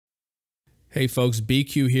Hey folks,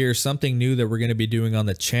 BQ here. Something new that we're going to be doing on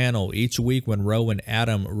the channel. Each week when Ro and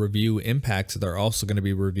Adam review Impact, they're also going to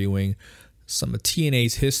be reviewing some of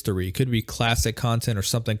TNA's history. It could be classic content or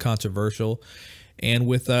something controversial. And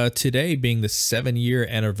with today being the 7-year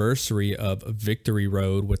anniversary of Victory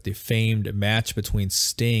Road with the famed match between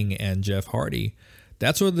Sting and Jeff Hardy,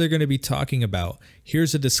 that's what they're going to be talking about.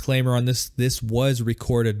 Here's a disclaimer on this. This was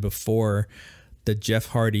recorded before the Jeff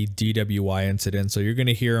Hardy DWI incident, so you're going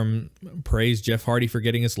to hear him praise Jeff Hardy for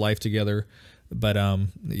getting his life together, but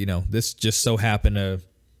you know, this just so happened to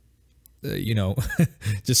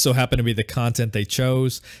just so happened to be the content they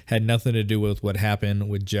chose. Had nothing to do with what happened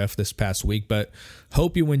with Jeff this past week, but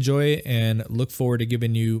hope you enjoy it and look forward to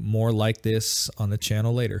giving you more like this on the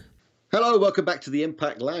channel later. Hello, welcome back to the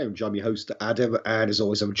Impact Lounge. I'm your host, Adam, and as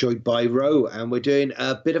always, I'm joined by Ro, and we're doing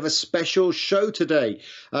a bit of a special show today.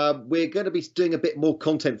 We're going to be doing a bit more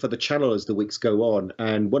content for the channel as the weeks go on,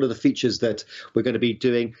 and one of the features that we're going to be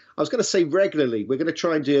doing, I was going to say regularly, we're going to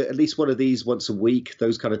try and do at least one of these once a week,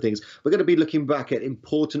 those kind of things. We're going to be looking back at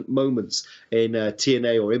important moments in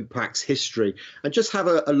TNA or Impact's history, and just have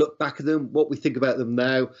a look back at them, what we think about them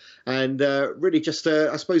now, and really just,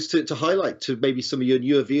 I suppose, to highlight to maybe some of your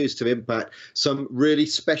newer viewers to Impact some really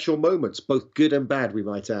special moments, both good and bad, we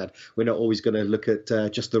might add. We're not always going to look at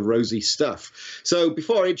just the rosy stuff. So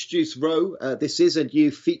before I introduce Ro, this is a new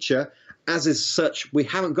feature. As is such, we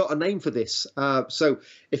haven't got a name for this. So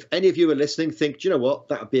if any of you are listening, think, do you know what,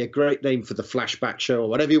 that would be a great name for the Flashback show or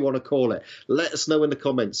whatever you want to call it. Let us know in the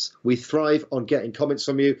comments. We thrive on getting comments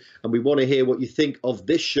from you, and we want to hear what you think of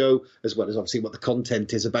this show, as well as obviously what the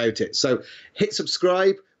content is about it. So hit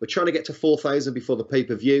subscribe. We're trying to get to 4,000 before the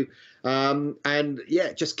pay-per-view. And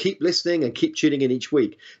yeah, just keep listening and keep tuning in each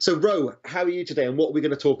week. So Ro, how are you today, and what are we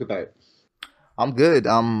going to talk about? I'm good.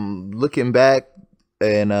 I'm looking back,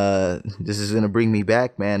 and this is gonna bring me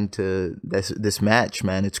back, man, to this match,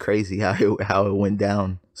 man. It's crazy how it went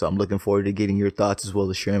down. So I'm looking forward to getting your thoughts as well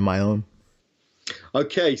as sharing my own.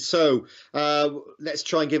 Okay, so let's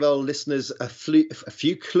try and give our listeners a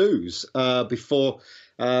few clues before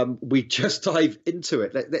we just dive into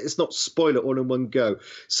it. Let's not spoil it all in one go.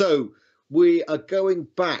 So we are going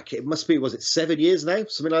back. It must be, was it 7 years now?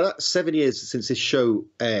 Something like that. 7 years since this show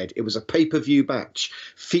aired. It was a pay-per-view match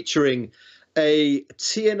featuring a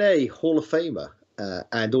TNA Hall of Famer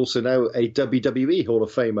and also now a WWE Hall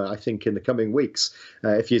of Famer, I think, in the coming weeks,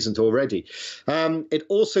 if he isn't already. It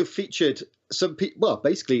also featured some people, well,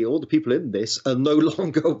 basically all the people in this are no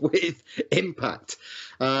longer with Impact.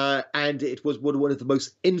 And it was one of the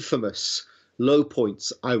most infamous low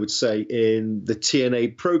points, I would say, in the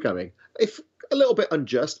TNA programming. If a little bit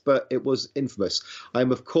unjust, but it was infamous.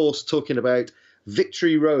 I'm, of course, talking about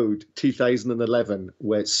Victory Road 2011,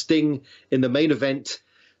 where Sting in the main event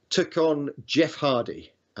took on Jeff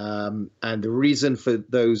Hardy. And the reason, for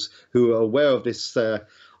those who are aware of this,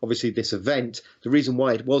 obviously this event, the reason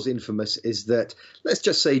why it was infamous is that, let's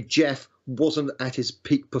just say, Jeff wasn't at his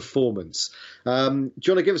peak performance. Do you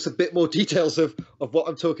want to give us a bit more details of what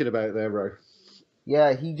I'm talking about there, Ro?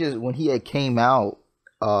 Yeah, when he had came out,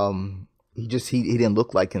 he didn't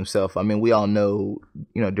look like himself. I mean, we all know,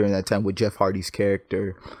 during that time with Jeff Hardy's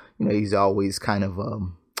character, he's always kind of,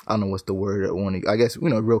 I don't know what's the word I guess,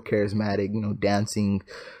 real charismatic, dancing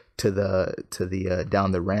to the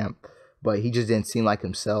down the ramp, but he just didn't seem like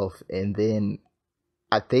himself. And then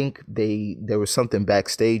I think there was something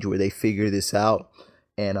backstage where they figured this out,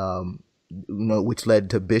 and which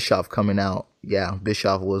led to Bischoff coming out. Yeah,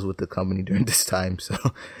 Bischoff was with the company during this time, so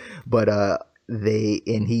but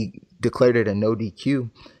he declared it a no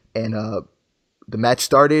DQ, and the match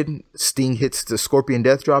started. Sting hits the Scorpion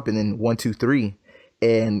Death Drop, and then 1, 2, 3.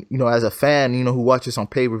 And as a fan, who watches on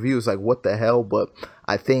pay-per-view, is like, what the hell? But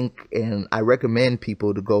I think, and I recommend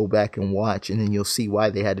people to go back and watch, and then you'll see why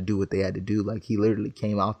they had to do what they had to do. Like, he literally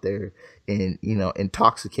came out there and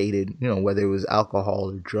intoxicated, whether it was alcohol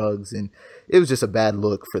or drugs, and it was just a bad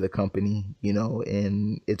look for the company,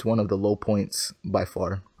 and it's one of the low points by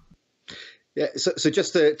far. Yeah, so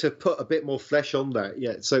just to put a bit more flesh on that,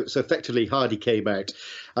 yeah. So effectively, Hardy came out.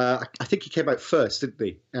 I think he came out first, didn't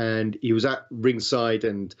he? And he was at ringside,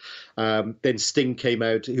 and then Sting came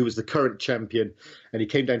out, who was the current champion, and he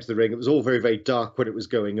came down to the ring. It was all very, very dark when it was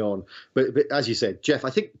going on. But as you said, I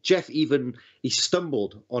think Jeff he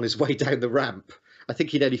stumbled on his way down the ramp. I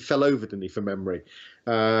think he nearly fell over, didn't he, from memory,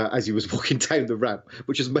 as he was walking down the ramp,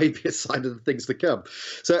 which is maybe a sign of the things to come.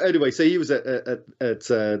 So anyway, so he was at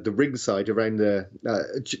the ringside, around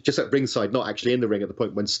just at ringside, not actually in the ring at the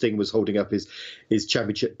point when Sting was holding up his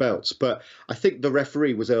championship belts. But I think the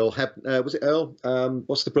referee was Earl. Was it Earl?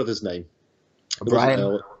 What's the brother's name?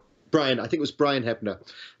 Brian. Brian. I think it was Brian Hebner.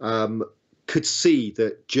 could see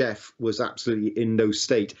that Jeff was absolutely in no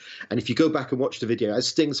state. And if you go back and watch the video, as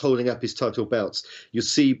Sting's holding up his title belts, you'll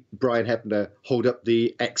see Brian Hebner hold up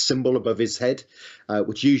the X symbol above his head,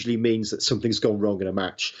 which usually means that something's gone wrong in a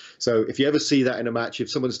match. So if you ever see that in a match,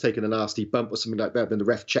 if someone's taken a nasty bump or something like that, then the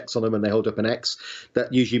ref checks on them and they hold up an X,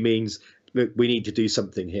 that usually means that we need to do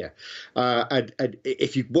something here. And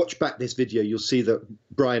if you watch back this video, you'll see that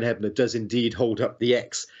Brian Hebner does indeed hold up the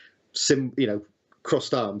X,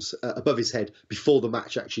 crossed arms above his head before the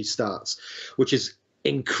match actually starts, which is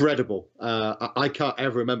incredible. I can't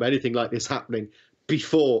ever remember anything like this happening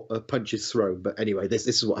before a punch is thrown. But anyway, this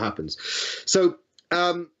is what happens. So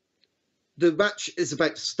the match is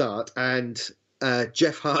about to start, and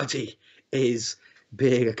Jeff Hardy is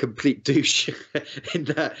being a complete douche in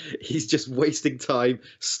that he's just wasting time,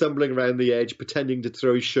 stumbling around the edge, pretending to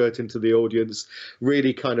throw his shirt into the audience,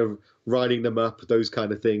 really kind of riding them up, those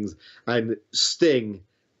kind of things. And Sting,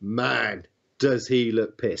 man, does he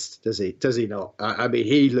look pissed? Does he not? I mean,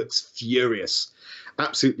 he looks furious,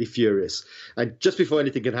 absolutely furious. And just before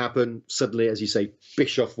anything can happen, suddenly, as you say,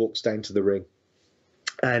 Bischoff walks down to the ring,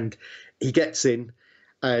 and he gets in,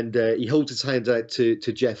 and he holds his hand out to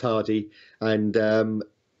Jeff Hardy, and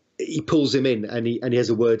he pulls him in, and he has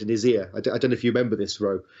a word in his ear. I don't know if you remember this,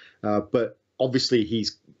 Ro, but obviously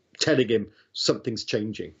he's telling him something's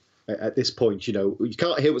changing at this point. You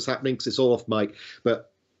can't hear what's happening because it's all off mic,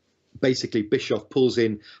 but basically Bischoff pulls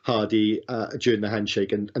in Hardy during the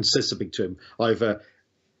handshake and says something to him. Either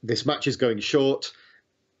this match is going short,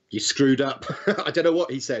 you screwed up. I don't know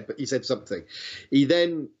what he said, but he said something. He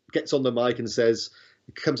then gets on the mic and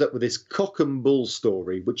comes up with this cock and bull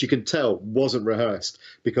story, which you can tell wasn't rehearsed,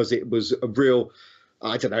 because it was a real,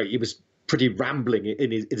 I don't know, he was pretty rambling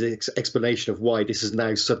in his explanation of why this is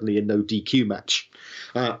now suddenly a no DQ match.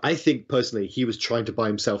 I think personally he was trying to buy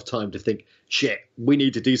himself time to think, shit, we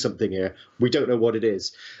need to do something here. We don't know what it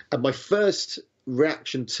is. And my first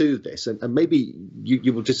reaction to this, and maybe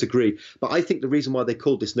you will disagree, but I think the reason why they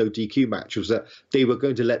called this no DQ match was that they were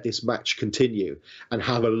going to let this match continue and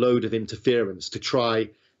have a load of interference to try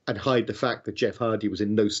and hide the fact that Jeff Hardy was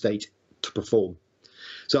in no state to perform.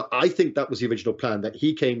 So I think that was the original plan, that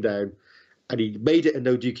he came down and he made it a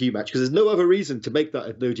no DQ match, because there's no other reason to make that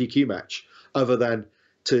a no DQ match other than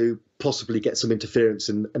to possibly get some interference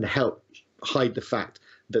and help hide the fact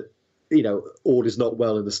that all is not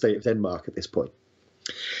well in the state of Denmark at this point.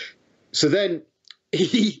 So then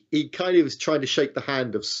he kind of is trying to shake the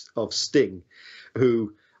hand of Sting,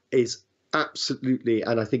 who is absolutely,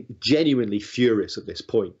 and I think genuinely furious at this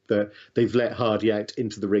point that they've let Hardy out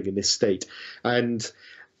into the ring in this state. And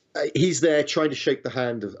he's there trying to shake the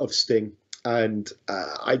hand of Sting. And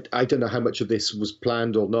I don't know how much of this was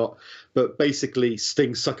planned or not, but basically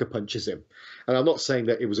Sting sucker punches him. And I'm not saying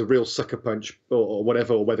that it was a real sucker punch or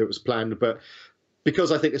whatever, or whether it was planned, but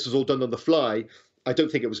because I think this was all done on the fly, I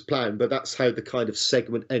don't think it was planned, but that's how the kind of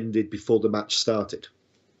segment ended before the match started.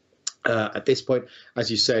 At this point, as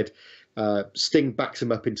you said, Sting backs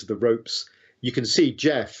him up into the ropes. You can see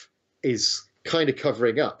Jeff is kind of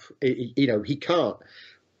covering up. He can't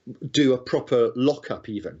do a proper lockup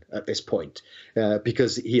even at this point,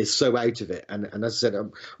 because he is so out of it. And as I said,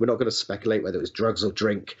 we're not going to speculate whether it was drugs or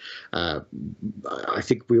drink. I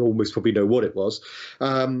think we almost probably know what it was.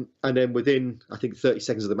 And then within, I think, 30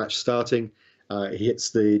 seconds of the match starting, he hits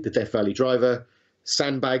the Death Valley driver,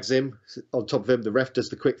 sandbags him on top of him. The ref does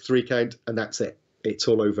the quick 3 count, and that's it. It's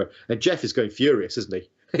all over. And Jeff is going furious, isn't he?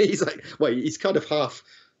 He's like, wait, he's kind of half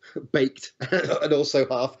baked and also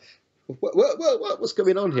half, what's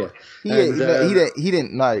going on here? He didn't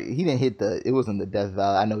hit the. It wasn't the Death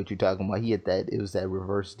Valley. I know what you're talking about. He hit that. It was that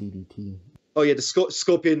reverse DDT. Oh yeah, the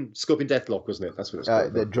Scorpion Deathlock, wasn't it? That's what it was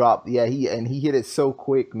called. The drop. Yeah, he hit it so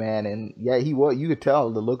quick, man. And yeah, he was. You could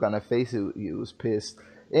tell the look on her face. He was pissed.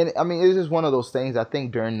 And I mean, it was just one of those things. I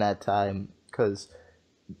think during that time, because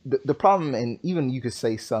the problem, and even you could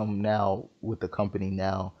say some now with the company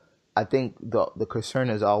now, I think the concern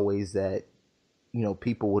is always that,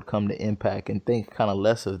 people would come to Impact and think kind of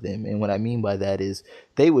less of them. And what I mean by that is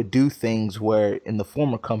they would do things where in the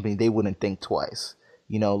former company, they wouldn't think twice.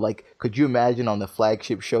 Like, could you imagine on the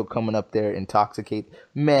flagship show coming up there intoxicate?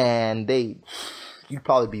 Man, you'd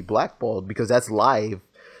probably be blackballed, because that's live,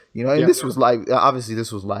 and this was live. Obviously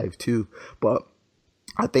this was live too, but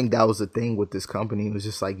I think that was the thing with this company. It was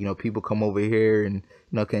just like, people come over here and,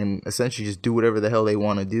 can essentially just do whatever the hell they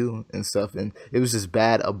want to do and stuff. And it was just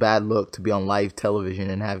a bad look to be on live television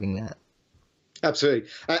and having that. Absolutely.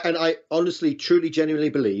 And I honestly, truly, genuinely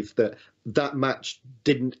believe that match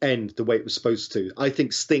didn't end the way it was supposed to. I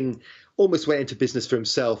think Sting almost went into business for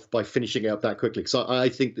himself by finishing it up that quickly. So I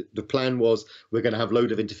think that the plan was we're going to have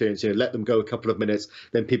load of interference, let them go a couple of minutes,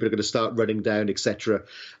 then people are going to start running down, etc.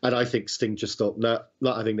 And I think Sting just thought, no,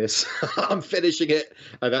 not having this. I'm finishing it,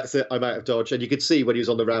 and that's it. I'm out of Dodge. And you could see when he was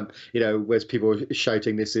on the ramp, where people were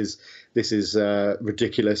shouting, "This is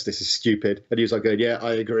ridiculous. This is stupid," and he was like, going, "Yeah,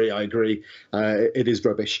 I agree. It is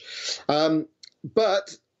rubbish."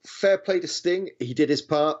 But fair play to Sting. He did his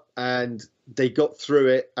part, and they got through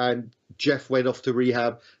it, and Jeff went off to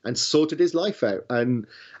rehab and sorted his life out. And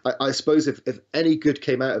I suppose if any good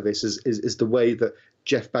came out of this is the way that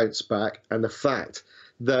Jeff bounced back, and the fact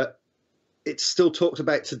that it's still talked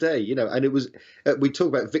about today, and it was, we talk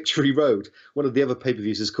about Victory Road. One of the other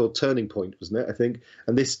pay-per-views is called Turning Point, wasn't it? I think.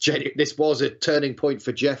 And this was a turning point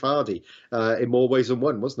for Jeff Hardy in more ways than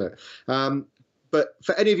one, wasn't it? But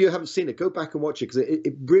for any of you who haven't seen it, go back and watch it, because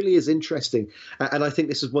it really is interesting. And I think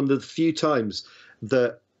this is one of the few times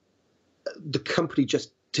that the company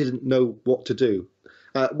just didn't know what to do.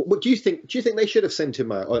 What do you think? Do you think they should have sent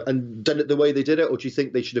him out and done it the way they did it, or do you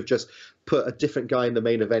think they should have just put a different guy in the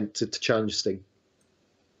main event to challenge Sting?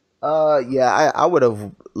 Yeah, I would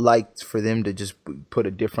have liked for them to just put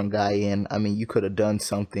a different guy in. I mean, you could have done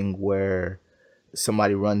something where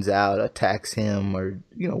somebody runs out, attacks him, or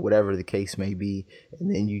whatever the case may be,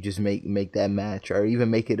 and then you just make that match, or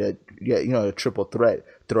even make it a triple threat.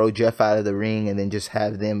 Throw Jeff out of the ring, and then just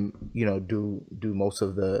have them do most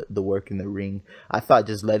of the work in the ring. I thought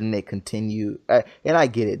just letting it continue, and I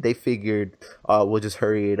get it. They figured we'll just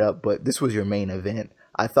hurry it up, but this was your main event.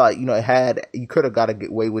 I thought you could have got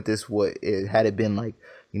away with this. Had it been like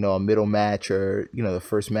a middle match, or the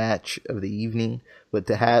first match of the evening. But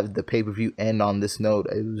to have the pay-per-view end on this note,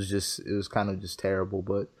 it was kind of just terrible.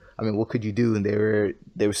 But I mean, what could you do? And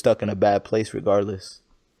they were stuck in a bad place regardless.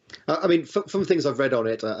 I mean, from things I've read on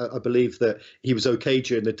it, I believe that he was okay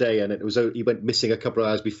during the day, and he went missing a couple of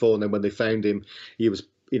hours before, and then when they found him, he was,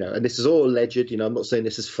 and this is all alleged, I'm not saying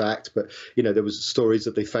this is fact, but, there was stories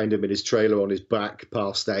that they found him in his trailer on his back,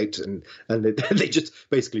 passed out, and they just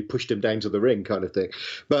basically pushed him down to the ring kind of thing.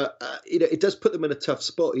 But, it does put them in a tough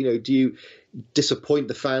spot. Do you disappoint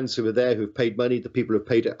the fans who are there, who've paid money, the people who've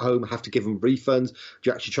paid at home, have to give them refunds? Do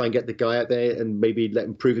you actually try and get the guy out there and maybe let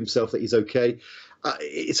him prove himself that he's okay?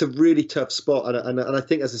 It's a really tough spot. And I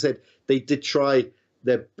think, as I said, they did try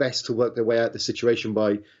their best to work their way out of the situation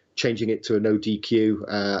by changing it to a no DQ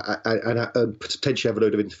and potentially have a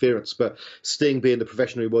load of interference. But Sting, being the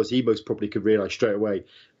professional he was, he most probably could realise straight away,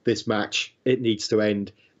 this match, it needs to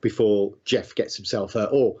end before Jeff gets himself hurt,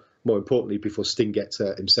 or more importantly, before Sting gets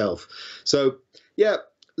hurt himself. So, yeah,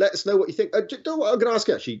 let us know what you think. I'm going to ask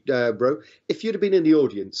you, actually, bro, if you'd have been in the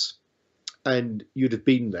audience and you'd have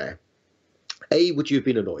been there, A, would you have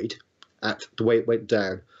been annoyed at the way it went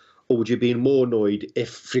down? Or would you have been more annoyed if,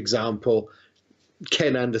 for example,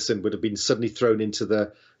 Ken Anderson would have been suddenly thrown into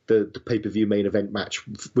the pay-per-view main event match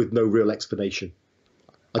with no real explanation?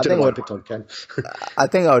 I don't know why I picked on Ken. I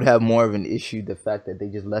think I would have more of an issue the fact that they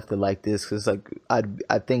just left it like this, because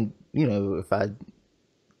I think if I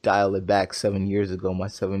dial it back 7 years ago, my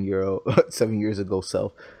 7 years ago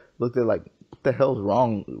self looked at like, what the hell's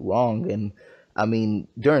wrong? And I mean,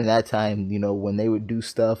 during that time, when they would do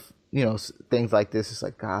stuff, things like this, it's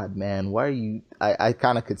like, God, man, why are you? I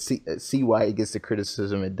kind of could see why it gets the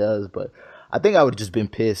criticism it does, but I think I would have just been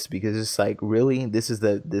pissed, because it's like, really, this is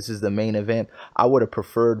the main event. I would have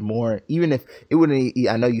preferred more, even if it wouldn't.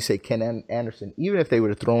 I know you say Ken Anderson, even if they would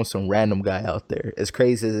have thrown some random guy out there, as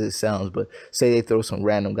crazy as it sounds, but say they throw some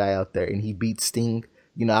random guy out there and he beats Sting.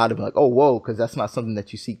 I'd have been like, oh, whoa, because that's not something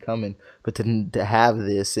that you see coming. But to have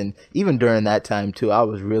this, and even during that time, too, I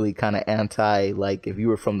was really kind of anti, like, if you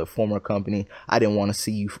were from the former company, I didn't want to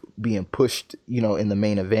see you being pushed, in the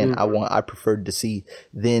main event. I preferred to see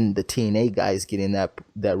then the TNA guys getting that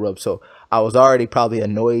rub. So I was already probably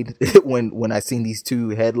annoyed when I seen these two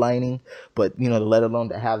headlining. But, let alone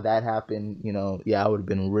to have that happen, I would have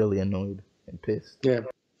been really annoyed and pissed. Yeah.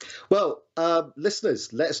 Well,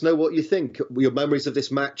 listeners, let us know what you think, your memories of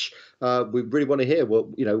this match. We really want to hear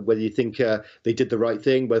whether you think they did the right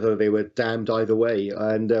thing, whether they were damned either way,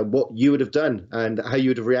 and what you would have done and how you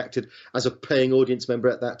would have reacted as a paying audience member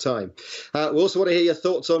at that time. We also want to hear your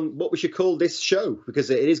thoughts on what we should call this show, because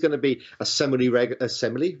it is going to be a semi-regular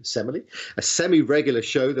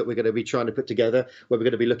show that we're going to be trying to put together, where we're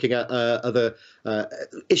going to be looking at other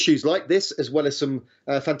issues like this, as well as some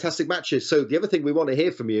fantastic matches. So the other thing we want to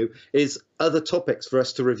hear from you is other topics for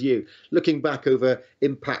us to review, looking back over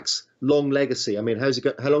Impact's long legacy. I mean, how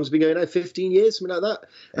long has it been going now? 15 years, something like that?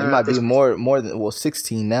 It might be more than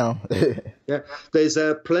 16 now. Yeah, there's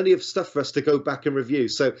plenty of stuff for us to go back and review.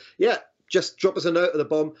 So yeah, just drop us a note at the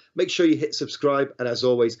bottom. Make sure you hit subscribe. And as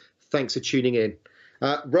always, thanks for tuning in.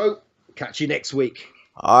 Ro, catch you next week.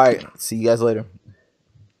 All right. See you guys later.